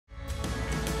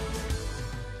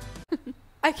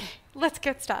Okay, let's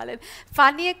get started.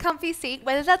 Finding a comfy seat,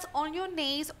 whether that's on your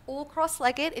knees or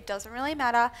cross-legged, it doesn't really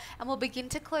matter, and we'll begin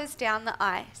to close down the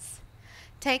eyes.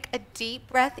 Take a deep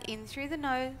breath in through the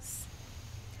nose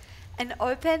and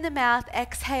open the mouth.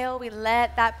 Exhale, we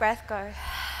let that breath go.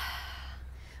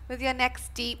 With your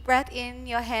next deep breath in,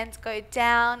 your hands go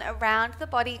down around the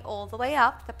body all the way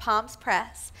up, the palms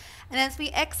press. And as we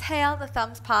exhale, the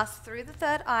thumbs pass through the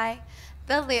third eye,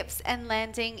 the lips, and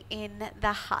landing in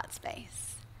the heart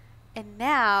space. And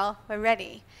now we're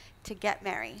ready to get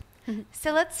merry.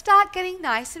 So let's start getting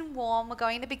nice and warm. We're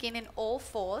going to begin in all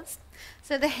fours.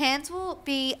 So the hands will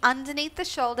be underneath the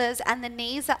shoulders and the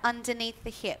knees are underneath the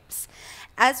hips.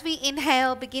 As we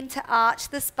inhale, begin to arch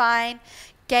the spine,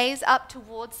 gaze up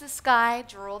towards the sky,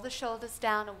 draw the shoulders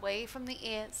down away from the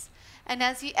ears. And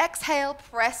as you exhale,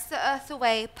 press the earth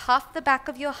away, puff the back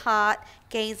of your heart,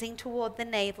 gazing toward the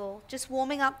navel, just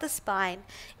warming up the spine.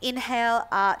 Inhale,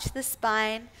 arch the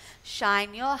spine,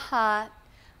 shine your heart,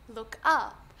 look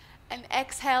up. And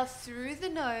exhale through the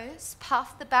nose,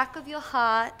 puff the back of your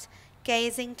heart,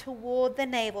 gazing toward the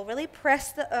navel. Really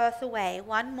press the earth away.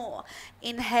 One more.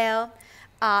 Inhale,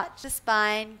 arch the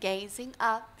spine, gazing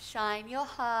up, shine your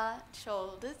heart,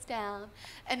 shoulders down.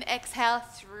 And exhale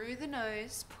through the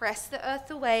nose, press the earth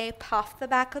away, puff the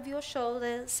back of your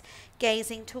shoulders,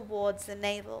 gazing towards the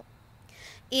navel.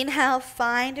 Inhale,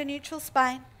 find a neutral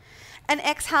spine. And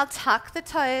exhale, tuck the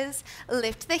toes,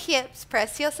 lift the hips,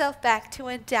 press yourself back to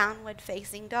a downward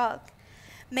facing dog.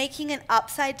 Making an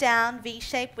upside down V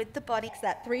shape with the body.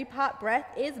 That 3-part breath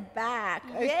is back.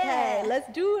 Okay, Yeah. let's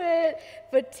do it.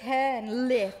 For 10,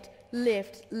 lift,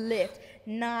 lift, lift.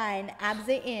 9, abs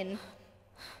are in.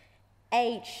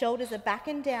 8, shoulders are back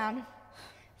and down.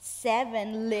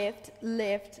 7, lift,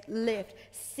 lift, lift.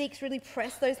 6, really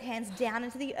press those hands down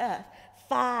into the earth.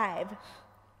 5,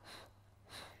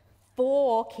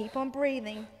 4, keep on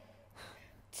breathing.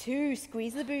 2,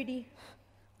 squeeze the booty.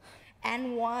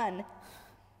 And 1,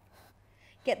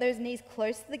 get those knees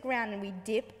close to the ground and we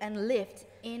dip and lift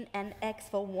in and X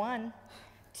for 1,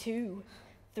 2,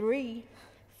 3,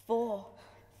 4,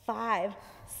 5,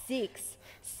 6,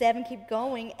 7, keep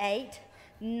going. 8,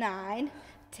 9,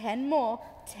 10 more.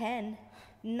 10,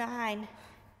 9,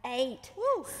 8,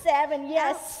 Woo. 7,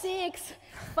 yes, 6,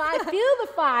 5, feel the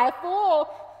 5, 4,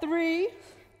 3,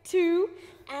 2,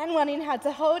 and 1. Inhale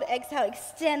to hold, exhale,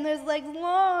 extend those legs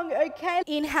long, okay?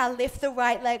 Inhale, lift the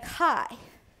right leg high.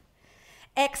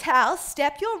 Exhale,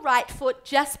 step your right foot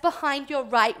just behind your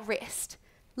right wrist.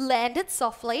 Land it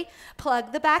softly,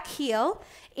 plug the back heel.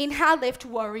 Inhale, lift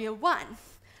warrior 1.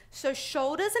 So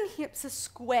shoulders and hips are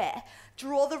square.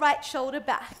 Draw the right shoulder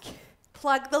back.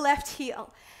 Plug the left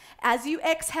heel. As you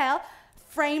exhale,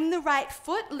 frame the right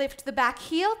foot, lift the back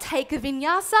heel, take a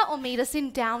vinyasa or meet us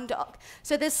in down dog.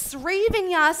 So there's 3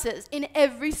 vinyasas in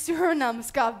every Surya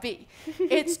Namaskar B.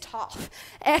 It's tough.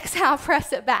 Exhale,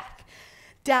 press it back.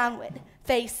 Downward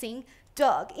facing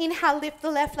dog. Inhale, lift the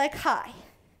left leg high.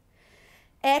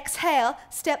 Exhale,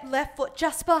 step left foot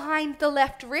just behind the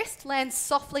left wrist. Land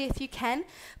softly if you can.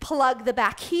 Plug the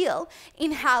back heel.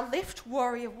 Inhale, lift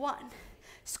warrior 1.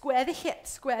 Square the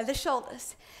hips, square the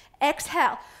shoulders.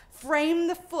 Exhale, frame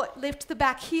the foot, lift the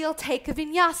back heel, take a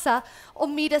vinyasa, or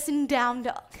meet us in down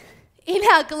dog.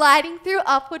 Inhale, gliding through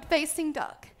upward facing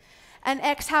dog. And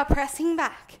exhale, pressing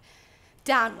back.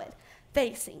 Downward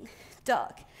facing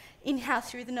dog. Inhale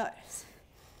through the nose.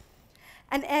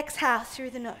 And exhale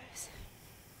through the nose.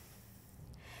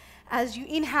 As you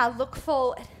inhale, look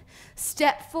forward.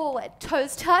 Step forward.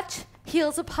 Toes touch,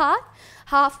 heels apart.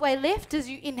 Halfway lift as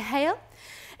you inhale.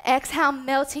 Exhale,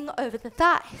 melting over the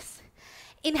thighs.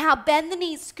 Inhale, bend the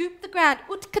knees, scoop the ground.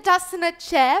 Utkatasana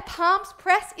chair, palms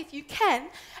press if you can.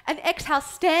 And exhale,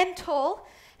 stand tall,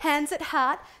 hands at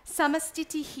heart,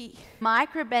 samastitihi.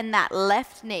 Micro bend that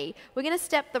left knee. We're going to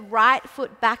step the right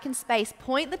foot back in space.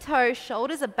 Point the toes,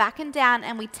 shoulders are back and down,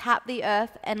 and we tap the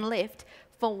earth and lift.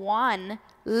 For 1,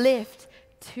 lift.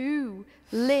 2,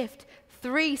 lift.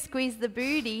 3, squeeze the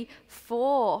booty.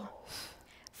 4,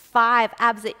 5,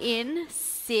 abs are in.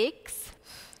 6,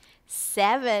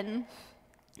 7,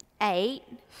 8,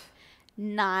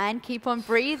 9, keep on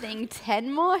breathing.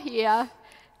 10 more here.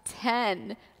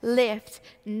 10, lift.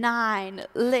 9,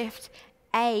 lift.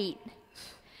 8,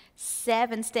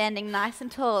 7, standing nice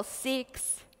and tall.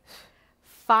 6,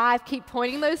 5, keep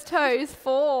pointing those toes.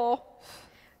 4,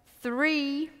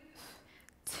 3,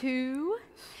 2,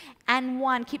 and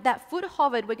 1. Keep that foot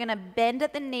hovered. We're going to bend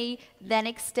at the knee, then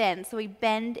extend. So we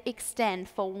bend, extend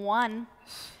for 1,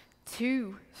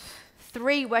 2,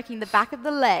 3, working the back of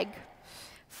the leg.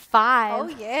 5, Oh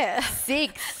yeah.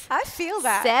 6, I feel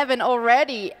that. 7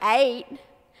 already, 8,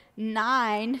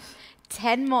 9,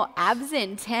 10 more abs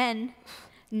in. 10,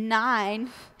 9,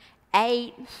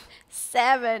 8,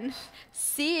 7,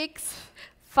 6,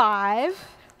 5,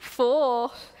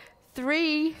 4,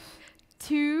 3,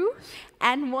 2,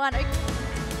 and 1.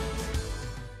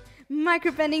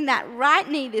 Micro-bending that right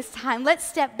knee this time. Let's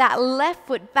step that left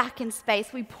foot back in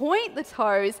space. We point the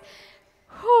toes.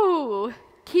 Whew.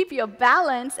 Keep your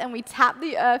balance, and we tap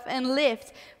the earth and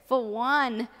lift. For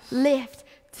 1, lift.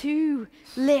 2,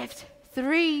 lift.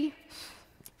 3,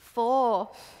 4,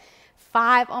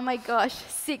 5, oh my gosh,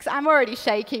 6, I'm already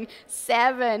shaking.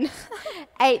 7,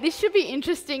 8, this should be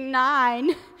interesting.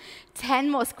 9, 10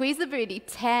 more, squeeze the booty.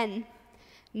 10,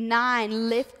 9,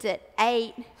 lift it.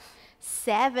 8,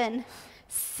 7,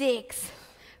 6,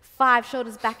 5,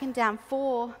 shoulders back and down.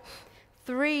 4,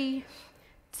 3,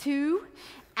 2,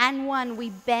 and 1. We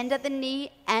bend at the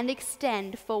knee and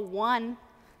extend for 1,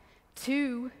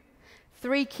 2,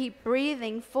 3, keep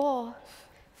breathing. 4,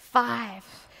 5,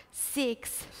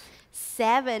 6,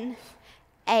 7,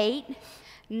 8,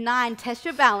 9. Test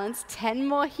your balance. 10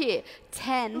 more here.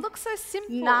 10. It looks so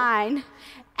simple. 9,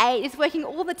 8. It's working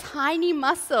all the tiny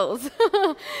muscles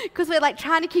because we're like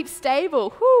trying to keep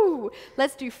stable. Whoo.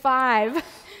 Let's do 5,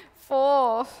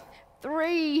 4,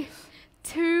 3,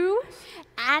 2,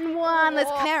 and 1.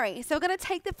 Let's Mary. So we're going to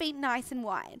take the feet nice and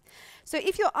wide. So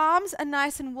if your arms are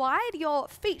nice and wide, your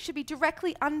feet should be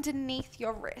directly underneath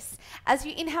your wrists. As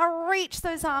you inhale, reach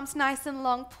those arms nice and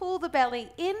long, pull the belly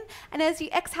in, and as you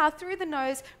exhale through the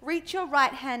nose, reach your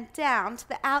right hand down to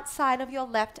the outside of your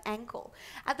left ankle.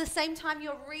 At the same time,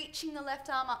 you're reaching the left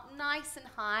arm up nice and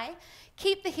high.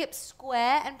 Keep the hips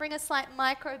square and bring a slight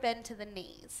micro bend to the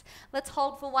knees. Let's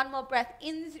hold for one more breath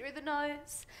in through the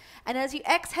nose. And as you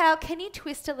exhale, can you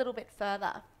twist a little bit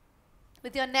further?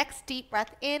 With your next deep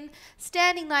breath in,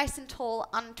 standing nice and tall,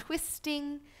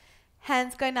 untwisting.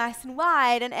 Hands go nice and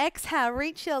wide. And exhale,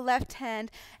 reach your left hand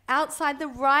outside the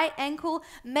right ankle.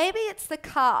 Maybe it's the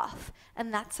calf,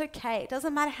 and that's okay. It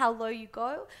doesn't matter how low you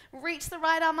go. Reach the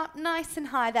right arm up nice and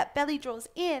high. That belly draws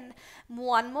in.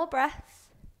 One more breath.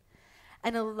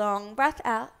 And a long breath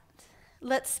out.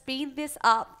 Let's speed this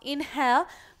up. Inhale,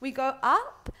 we go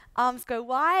up. Arms go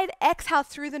wide. Exhale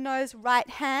through the nose, right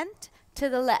hand to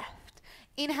the left.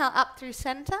 Inhale up through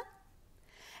center.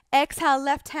 Exhale,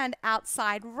 left hand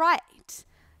outside right.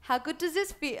 How good does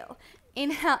this feel?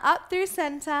 Inhale up through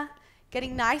center,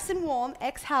 getting nice and warm.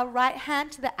 Exhale, right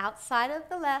hand to the outside of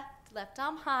the left, left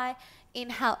arm high.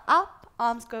 Inhale up,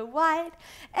 arms go wide.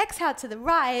 Exhale to the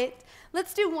right.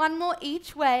 Let's do one more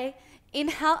each way.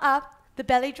 Inhale up, the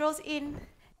belly draws in.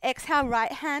 Exhale,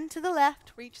 right hand to the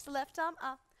left, reach the left arm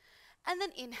up. And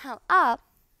then inhale up.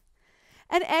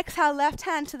 And exhale, left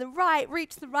hand to the right,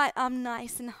 reach the right arm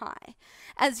nice and high.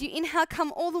 As you inhale,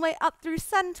 come all the way up through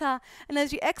center. And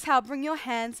as you exhale, bring your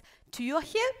hands to your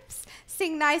hips.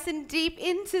 Sink nice and deep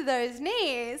into those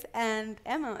knees. And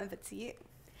Emma, over to you.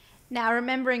 Now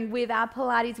remembering with our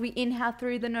Pilates, we inhale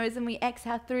through the nose and we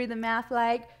exhale through the mouth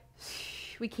like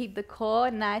we keep the core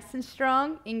nice and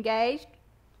strong, engaged,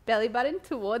 belly button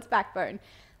towards backbone.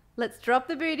 Let's drop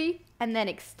the booty and then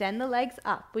extend the legs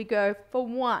up. We go for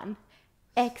 1.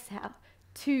 Exhale,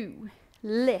 2,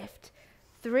 lift,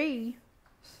 3,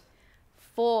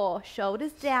 4,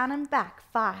 shoulders down and back,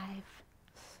 5,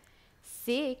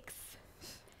 6,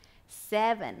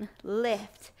 7,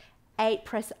 lift, 8,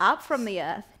 press up from the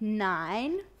earth,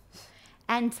 9,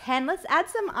 and 10. Let's add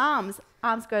some arms.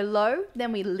 Arms go low,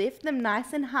 then we lift them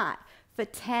nice and high. For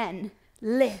 10,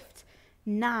 lift,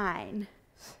 9,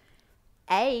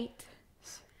 8,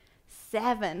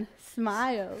 7,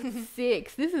 smile,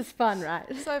 6, this is fun, right?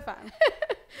 So fun.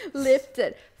 Lift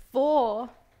it, 4,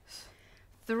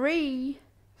 3,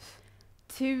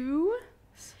 2,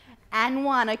 and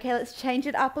 1. Okay, let's change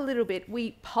it up a little bit.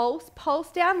 We pulse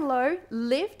down low,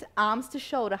 lift, arms to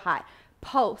shoulder height.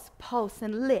 Pulse,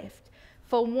 and lift.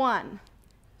 For 1,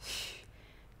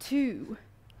 2,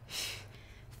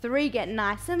 3, get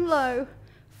nice and low.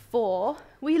 4,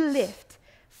 we lift.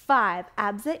 5,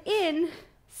 abs are in.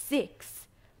 6,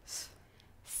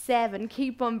 7,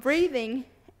 keep on breathing.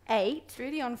 8, It's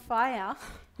really on fire.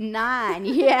 9,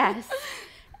 yes.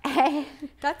 8,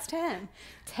 That's 10.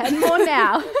 10 more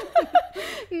now.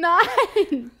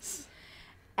 9,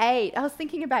 8. I was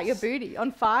thinking about your booty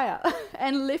on fire.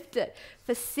 And lift it.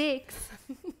 For 6,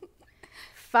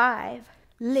 5,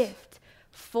 lift.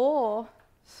 4,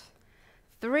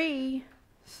 3,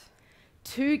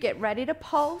 2, get ready to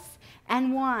pulse.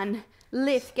 And 1,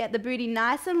 lift, get the booty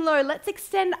nice and low. Let's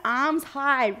extend arms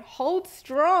high, hold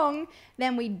strong.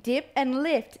 Then we dip and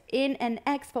lift, in and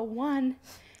X for 1,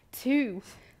 2,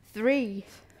 3,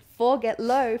 4, get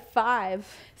low.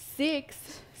 5,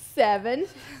 6, 7,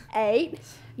 8,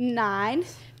 9,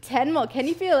 10 more. Can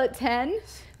you feel it? 10,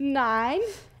 9,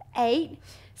 8,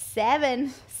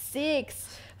 7,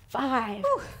 6, 5,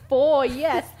 4,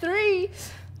 yes, 3,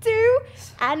 2,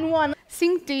 and 1.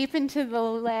 Sink deep into the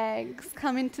legs.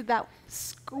 Come into that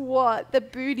squat. The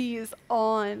booty is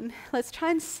on. Let's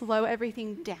try and slow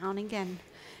everything down again.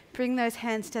 Bring those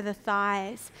hands to the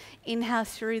thighs. Inhale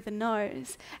through the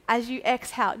nose. As you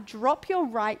exhale, drop your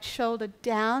right shoulder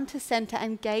down to center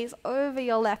and gaze over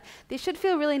your left. This should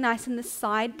feel really nice in the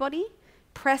side body.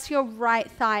 Press your right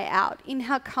thigh out.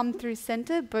 Inhale, come through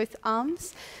center, both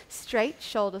arms straight,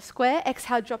 shoulder square.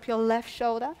 Exhale, drop your left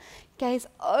shoulder. Gaze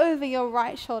over your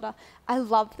right shoulder. I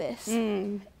love this.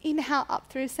 Inhale, up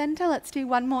through center. Let's do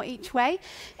one more each way.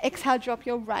 Exhale, drop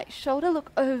your right shoulder.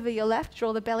 Look over your left.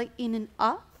 Draw the belly in and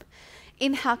up.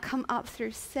 Inhale, come up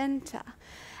through center.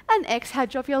 And exhale,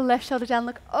 drop your left shoulder down.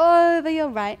 Look over your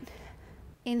right.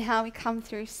 Inhale, we come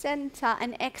through center.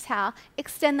 And exhale,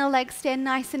 extend the legs, stand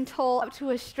nice and tall up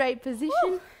to a straight position.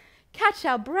 Woo. Catch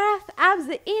our breath. Abs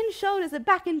are in, shoulders are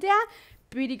back and down.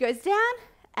 Booty goes down.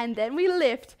 And then we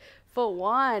lift for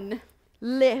 1.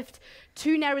 Lift.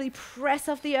 2, now really press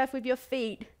off the earth with your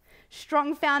feet.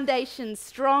 Strong foundation,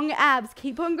 strong abs.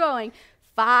 Keep on going.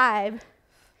 5,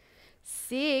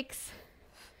 6,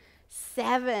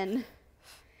 7,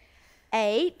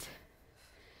 8,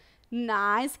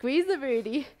 9. Squeeze the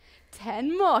booty.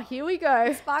 10 more. Here we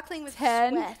go. Sparkling with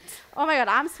 10. sweat. Oh my God,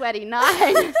 I'm sweaty.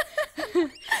 9,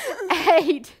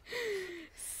 8,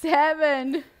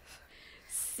 7,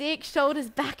 6. Shoulders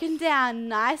back and down.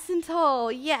 Nice and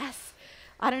tall. Yes.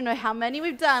 I don't know how many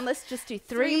we've done. Let's just do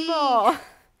 3 more.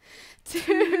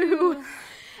 2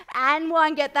 and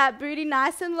 1. Get that booty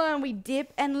nice and low. And we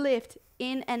dip and lift.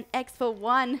 In and X for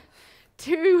 1,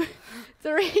 2,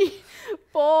 3,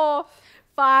 4,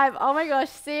 5. Oh my gosh.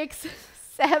 6,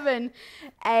 7,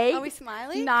 8. Are we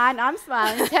smiling? 9. I'm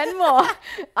smiling. 10 more.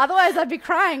 Otherwise, I'd be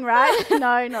crying, right?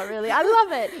 No, not really. I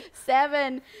love it.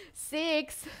 7,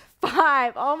 6,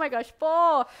 5. Oh my gosh.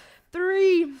 4,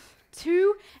 3,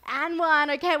 2, and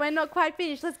 1. Okay, we're not quite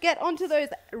finished. Let's get onto those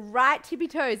right tippy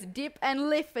toes. Dip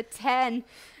and lift for 10,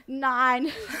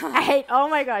 9, 8. Oh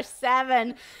my gosh.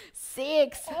 7,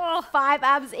 6, 5.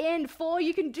 Abs in. 4.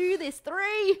 You can do this.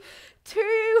 3,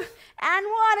 2, and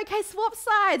 1. Okay, swap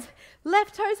sides.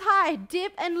 Left toes high.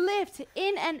 Dip and lift.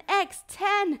 In and X.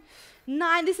 10,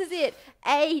 9. This is it.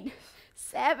 8,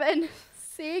 7,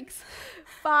 6,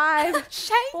 5,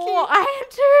 4. I am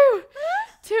 2,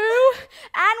 2,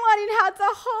 and 1. Inhale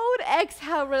to hold.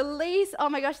 Exhale, release. Oh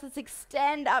my gosh, let's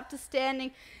extend up to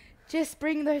standing. Just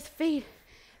bring those feet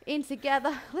in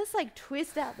together. Let's like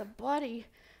twist out the body.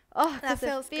 Oh, that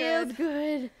feels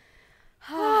good.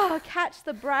 Oh, catch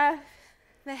the breath.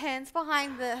 The hands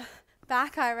behind the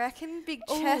back, I reckon. Big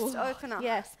chest opener.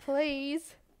 Yes,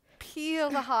 please. Peel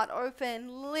the heart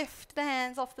open. Lift the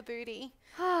hands off the booty.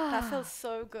 That feels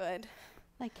so good.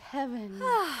 Like heaven,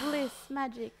 bliss,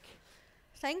 magic.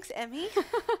 Thanks, Emmy.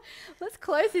 Let's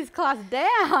close this class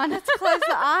down. Let's close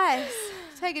the eyes.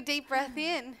 Take a deep breath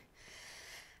in.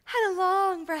 And a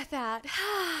long breath out.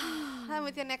 And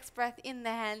with your next breath in, the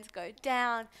hands go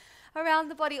down, around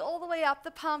the body, all the way up.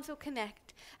 The palms will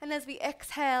connect. And as we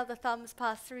exhale, the thumbs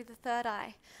pass through the third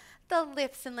eye, the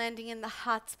lips, and landing in the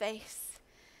heart space.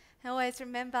 And always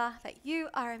remember that you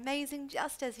are amazing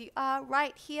just as you are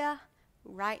right here,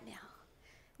 right now.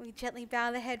 We gently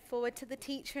bow the head forward to the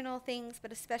teacher in all things,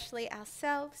 but especially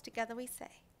ourselves. Together we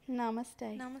say,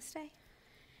 Namaste. Namaste.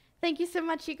 Thank you so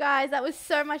much, you guys. That was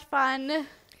so much fun.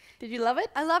 Did you love it?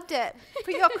 I loved it.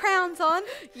 Put your crowns on.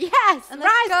 Yes. And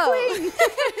let's Rise, go. queen.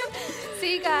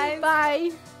 See you guys.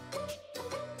 Bye.